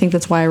taken. I think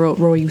that's why I wrote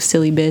Roy, you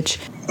silly bitch.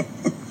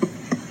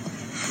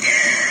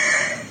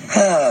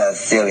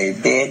 Silly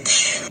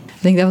bitch. I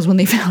think that was when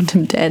they found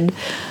him dead.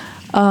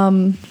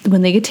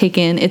 When they get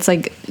taken, it's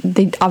like,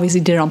 they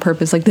obviously did it on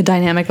purpose. Like the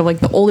dynamic of like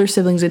the older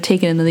siblings get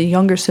taken and then the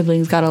younger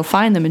siblings gotta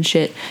find them and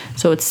shit.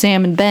 So it's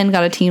Sam and Ben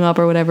gotta team up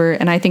or whatever.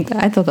 And I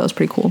thought that was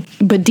pretty cool.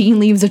 But Dean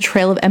leaves a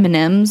trail of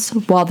M&Ms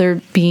while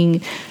they're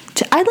being...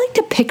 I'd like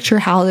to picture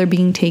how they're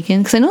being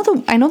taken, because I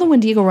know the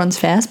Wendigo runs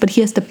fast, but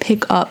he has to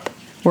pick up,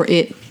 or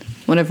it,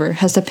 whatever,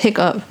 has to pick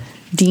up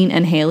Dean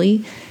and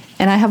Haley,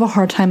 and I have a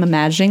hard time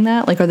imagining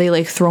that. Like, are they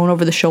like thrown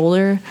over the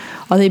shoulder?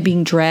 Are they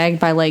being dragged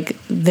by like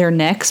their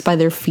necks, by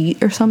their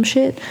feet or some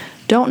shit?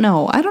 Don't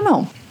know. I don't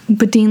know.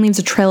 But Dean leaves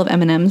a trail of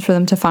M&Ms for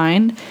them to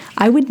find.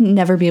 I would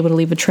never be able to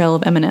leave a trail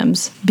of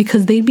M&Ms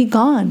because they'd be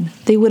gone.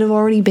 They would have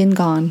already been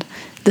gone.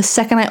 The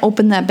second I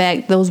opened that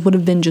bag, those would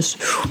have been just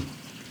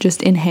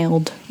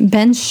inhaled.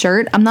 Ben's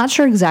shirt, I'm not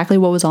sure exactly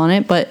what was on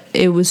it, but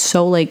it was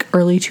so like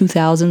early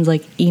 2000s,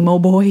 like emo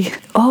boy.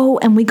 Oh,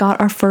 and we got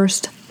our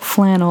first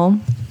flannel.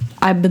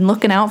 I've been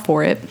looking out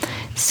for it.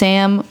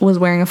 Sam was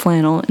wearing a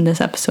flannel in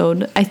this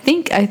episode. I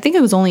think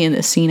it was only in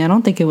this scene. I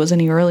don't think it was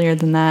any earlier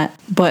than that,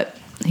 but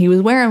he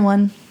was wearing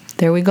one.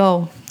 There we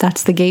go.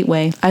 That's the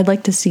gateway. I'd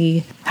like to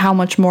see how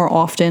much more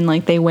often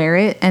like they wear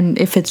it, and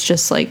if it's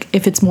just like,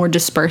 if it's more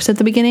dispersed at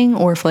the beginning,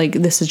 or if like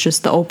this is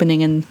just the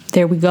opening and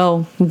there we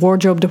go.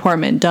 Wardrobe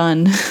department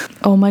done.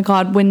 Oh my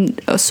god, when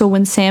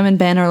Sam and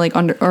Ben are like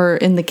under, or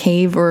in the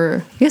cave,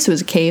 or I guess it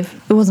was a cave.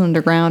 It wasn't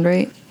underground,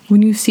 right?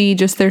 When you see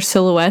just their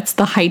silhouettes,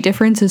 the height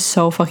difference is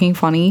so fucking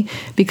funny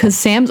because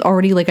Sam's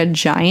already like a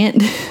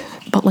giant,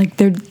 but like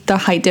the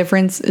height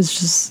difference is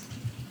just,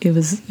 it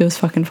was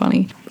fucking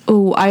funny.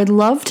 Oh, I'd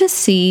love to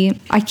see,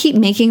 I keep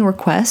making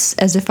requests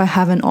as if I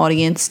have an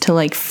audience to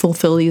like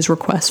fulfill these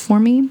requests for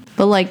me,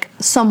 but like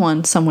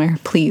someone somewhere,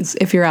 please,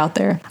 if you're out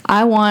there,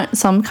 I want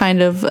some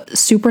kind of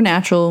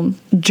supernatural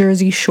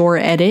Jersey Shore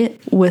edit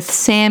with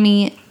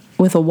Sammy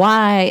with a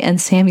Y and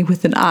Sammy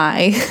with an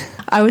I.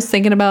 I was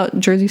thinking about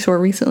Jersey Shore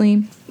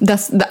recently.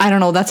 That's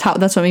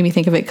what made me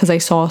think of it, because I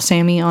saw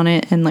Sammy on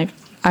it and like,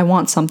 I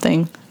want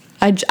something.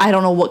 I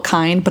don't know what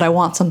kind, but I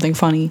want something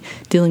funny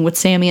dealing with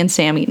Sammy and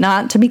Sammy.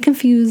 Not to be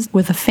confused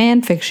with a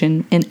fan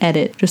fiction, an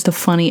edit. Just a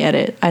funny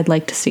edit. I'd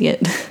like to see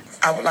it.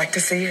 I would like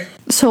to see it.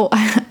 So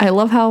I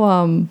love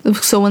how,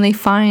 so when they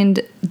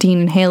find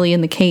Dean and Haley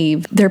in the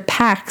cave, their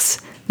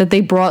packs that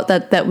they brought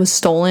that was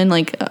stolen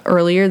like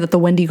earlier, that the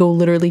Wendigo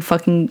literally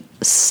fucking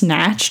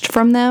snatched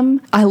from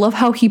them. I love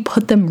how he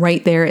put them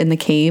right there in the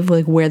cave,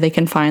 like where they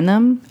can find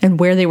them and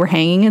where they were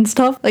hanging and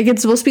stuff. Like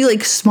it's supposed to be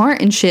like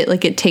smart and shit.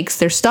 Like it takes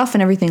their stuff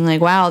and everything.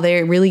 Like, wow,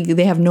 they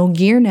have no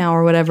gear now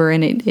or whatever.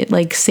 And it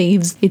like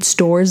it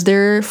stores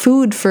their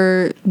food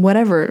for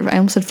whatever. I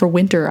almost said for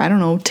winter. I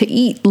don't know, to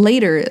eat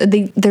later.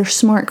 They're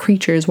smart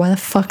creatures. Why the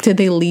fuck did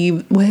it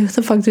leave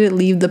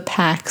the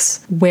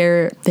packs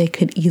where they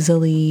could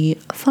easily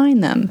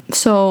find them?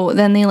 So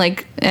then they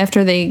like,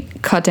 after they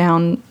cut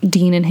down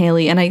Dean and Haley,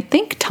 and I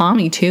think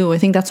Tommy too. I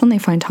think that's when they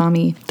find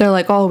Tommy. They're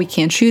like, oh, we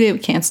can't shoot it, we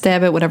can't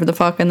stab it, whatever the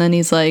fuck. And then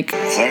he's like,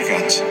 flare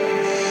guns.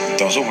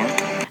 Those will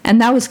work. And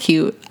that was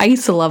cute. I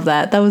used to love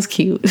that. That was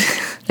cute.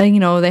 And, you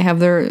know, they have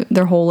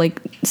their whole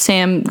like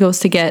Sam goes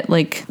to get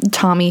like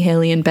Tommy,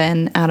 Haley, and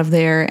Ben out of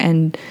there,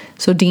 and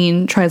so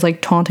Dean tries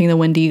like taunting the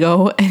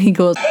Wendigo, and he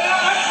goes,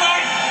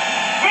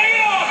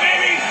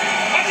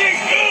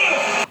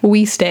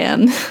 "We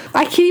stan."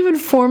 I can't even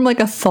form like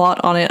a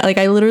thought on it. Like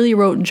I literally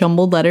wrote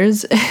jumbled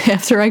letters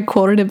after I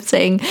quoted him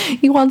saying,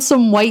 "You want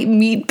some white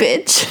meat,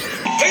 bitch?"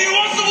 Hey, you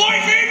want some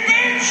white meat,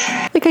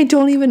 bitch? Like I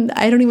don't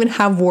even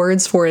have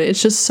words for it.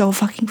 It's just so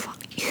fucking funny.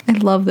 I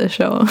love this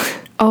show.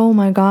 Oh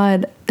my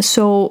god.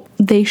 So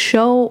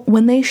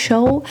when they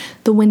show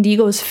the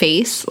Wendigo's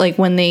face, like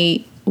when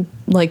they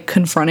like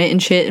confront it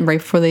and shit, and right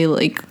before they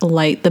like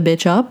light the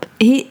bitch up,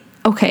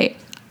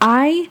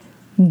 I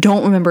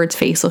don't remember its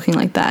face looking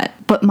like that,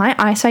 but my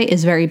eyesight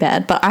is very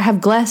bad, but I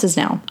have glasses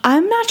now.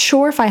 I'm not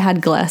sure if I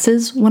had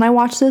glasses when I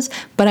watched this,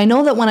 but I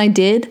know that when I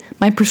did,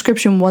 my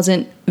prescription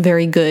wasn't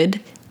very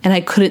good and I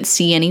couldn't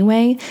see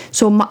anyway.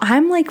 So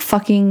I'm like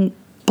fucking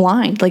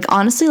blind. Like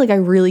honestly, like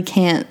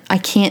I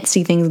can't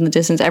see things in the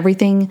distance.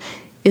 Everything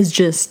is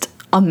just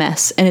a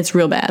mess and it's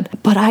real bad.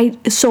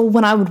 So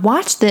when I would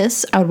watch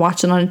this, I would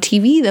watch it on a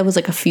TV that was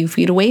like a few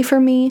feet away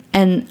from me,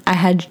 and I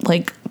had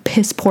like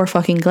piss poor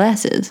fucking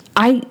glasses.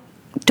 I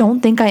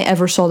don't think I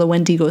ever saw the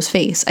Wendigo's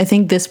face. I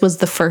think this was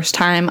the first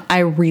time I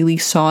really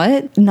saw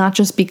it, not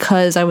just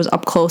because I was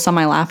up close on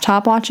my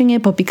laptop watching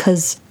it, but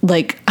because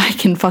like I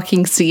can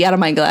fucking see out of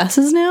my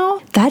glasses now.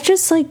 That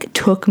just like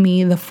took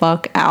me the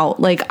fuck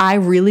out. Like I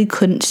really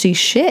couldn't see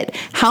shit.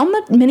 How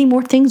many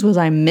more things was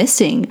I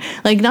missing?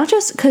 Like not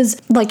just because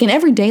like in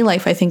everyday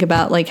life I think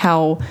about like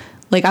how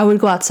like I would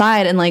go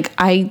outside and like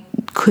I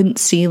couldn't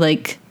see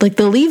like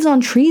the leaves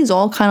on trees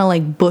all kind of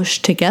like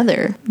bushed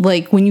together,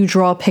 like when you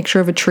draw a picture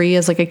of a tree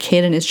as like a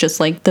kid and it's just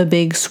like the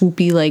big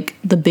swoopy like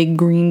the big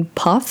green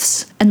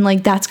puffs, and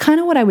like that's kind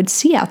of what I would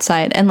see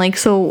outside. And like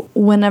so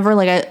whenever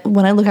like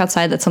when I look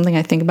outside, that's something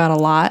I think about a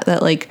lot,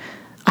 that like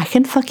I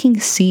can fucking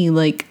see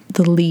like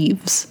the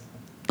leaves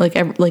like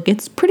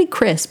it's pretty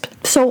crisp.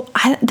 So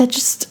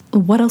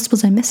what else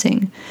was I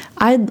missing?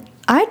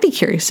 I'd be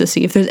curious to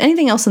see if there's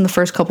anything else in the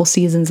first couple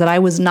seasons that I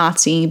was not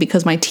seeing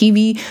because my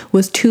TV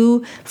was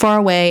too far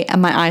away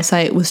and my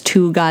eyesight was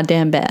too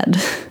goddamn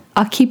bad.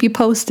 I'll keep you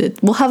posted.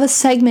 We'll have a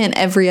segment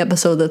every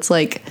episode that's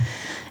like,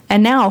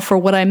 and now for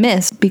what I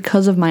missed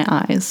because of my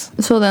eyes.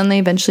 So then they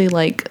eventually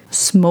like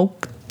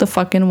smoke the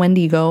fucking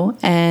Wendigo,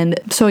 and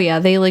so yeah,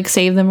 they like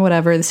save them or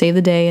whatever, they save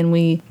the day, and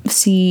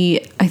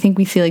I think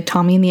we see like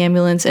Tommy in the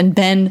ambulance and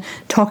Ben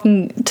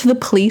talking to the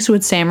police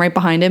with Sam right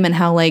behind him, and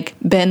how like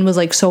Ben was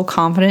like so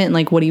confident in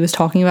like what he was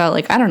talking about.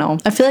 Like I don't know,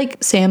 I feel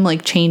like Sam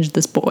like changed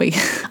this boy.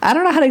 I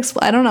don't know how to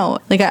explain. I don't know,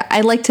 like I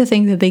like to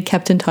think that they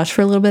kept in touch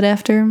for a little bit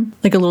after,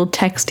 like a little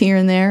text here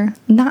and there,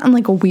 not in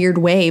like a weird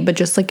way, but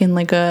just like in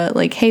like a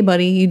like, hey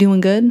buddy, you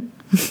doing good?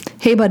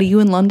 Hey buddy, you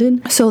in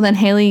London? So then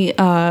Haley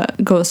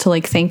goes to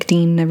like thank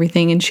Dean and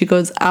everything, and she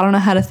goes, I don't know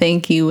how to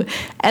thank you.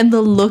 And the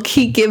look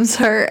he gives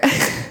her,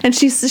 and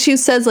she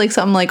says like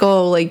something like,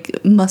 oh,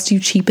 like must you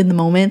cheapen the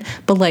moment,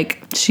 but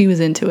like she was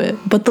into it.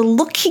 But the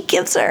look he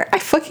gives her, I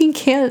fucking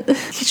can't.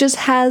 He just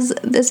has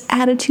this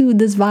attitude,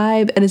 this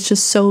vibe, and it's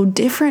just so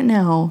different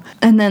now.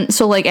 And then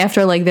so like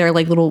after like their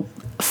like little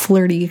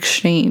flirty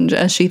exchange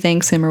as she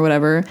thanks him or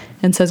whatever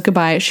and says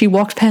goodbye, she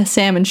walks past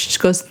Sam and she just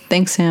goes,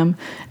 thanks Sam,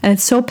 and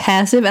it's so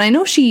passive. And I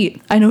know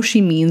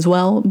she means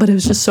well, but it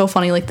was just so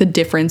funny, like the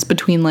difference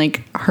between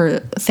like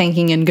her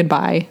thanking and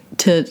goodbye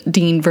to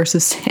Dean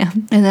versus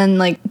Sam. And then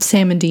like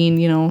Sam and Dean,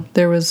 you know,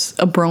 there was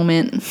a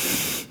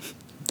bromance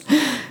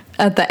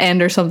at the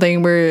end or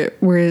something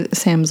where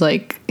Sam's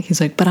like,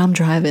 he's like, but I'm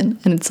driving,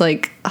 and it's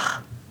like,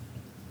 ugh.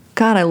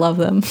 God, I love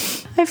them.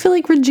 I feel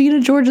like Regina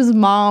George's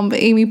mom,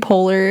 Amy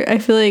Poehler. I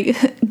feel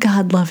like,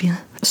 God love you.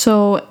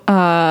 So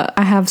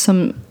I have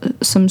some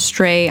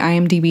stray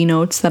IMDb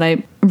notes that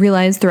I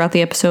realized throughout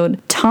the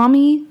episode.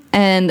 Tommy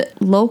and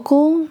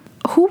Local.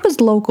 Who was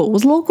Local?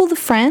 Was Local the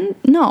friend?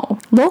 No.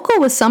 Local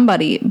was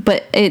somebody,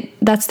 but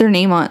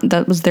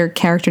that was their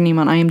character name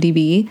on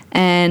IMDb.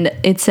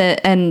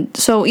 And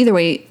so either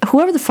way,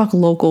 whoever the fuck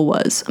Local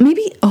was,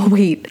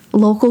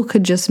 Local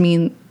could just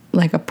mean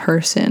like a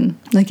person.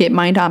 Like it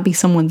might not be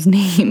someone's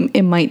name,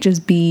 it might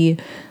just be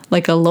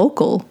like a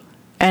local,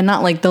 and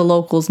not like the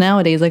locals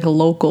nowadays, like a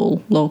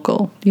local,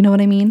 you know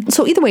what I mean?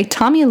 So either way,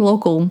 Tommy and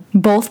Local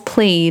both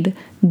played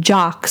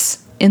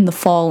jocks in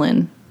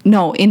Fallen,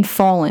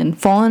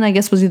 I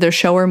guess was either a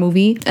show or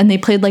movie, and they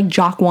played like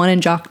Jock 1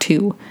 and Jock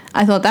 2.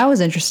 I thought that was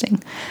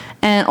interesting.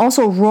 And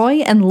also Roy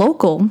and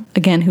Local,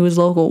 again, who is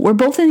Local, were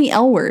both in the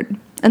L Word.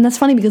 And that's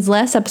funny because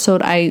last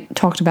episode I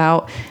talked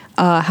about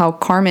how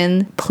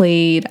Carmen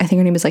played, I think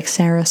her name is like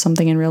Sarah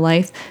something in real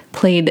life,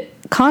 played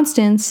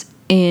Constance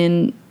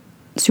in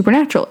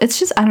Supernatural. It's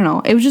just, I don't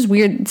know, it was just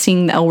weird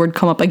seeing the L Word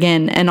come up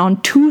again and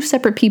on two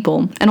separate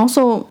people. And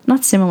also,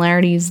 not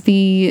similarities,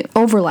 the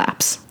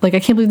overlaps. Like I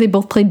can't believe they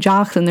both played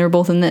jocks and they were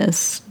both in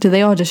this. Did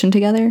they audition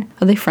together?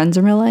 Are they friends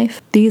in real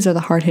life? These are the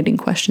hard-hitting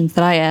questions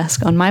that I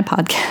ask on my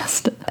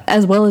podcast,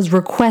 as well as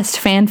request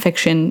fan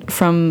fiction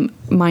from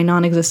my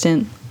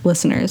non-existent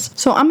listeners.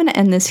 So I'm going to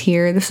end this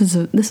here. This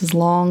is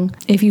long.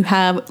 If you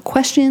have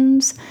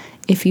questions,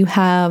 if you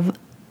have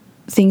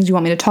things you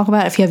want me to talk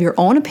about, if you have your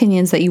own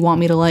opinions that you want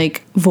me to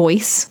like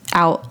voice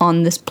out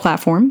on this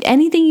platform,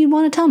 anything you'd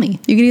want to tell me,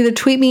 you can either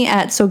tweet me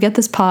at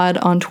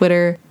SoGetThisPod on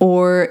Twitter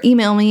or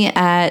email me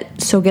at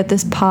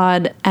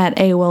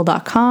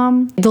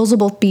SoGetThisPod@AOL.com. Those will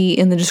both be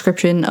in the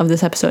description of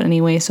this episode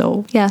anyway.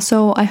 So yeah,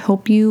 so I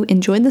hope you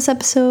enjoyed this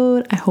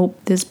episode. I hope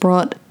this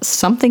brought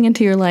something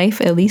into your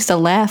life, at least a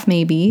laugh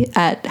maybe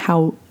at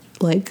how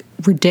like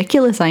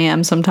ridiculous I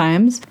am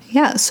sometimes.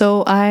 Yeah,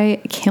 so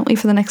I can't wait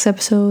for the next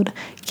episode.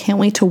 Can't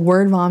wait to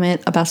word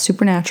vomit about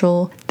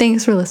Supernatural.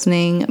 Thanks for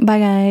listening. Bye,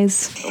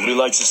 guys. Nobody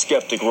likes a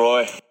skeptic,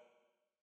 Roy.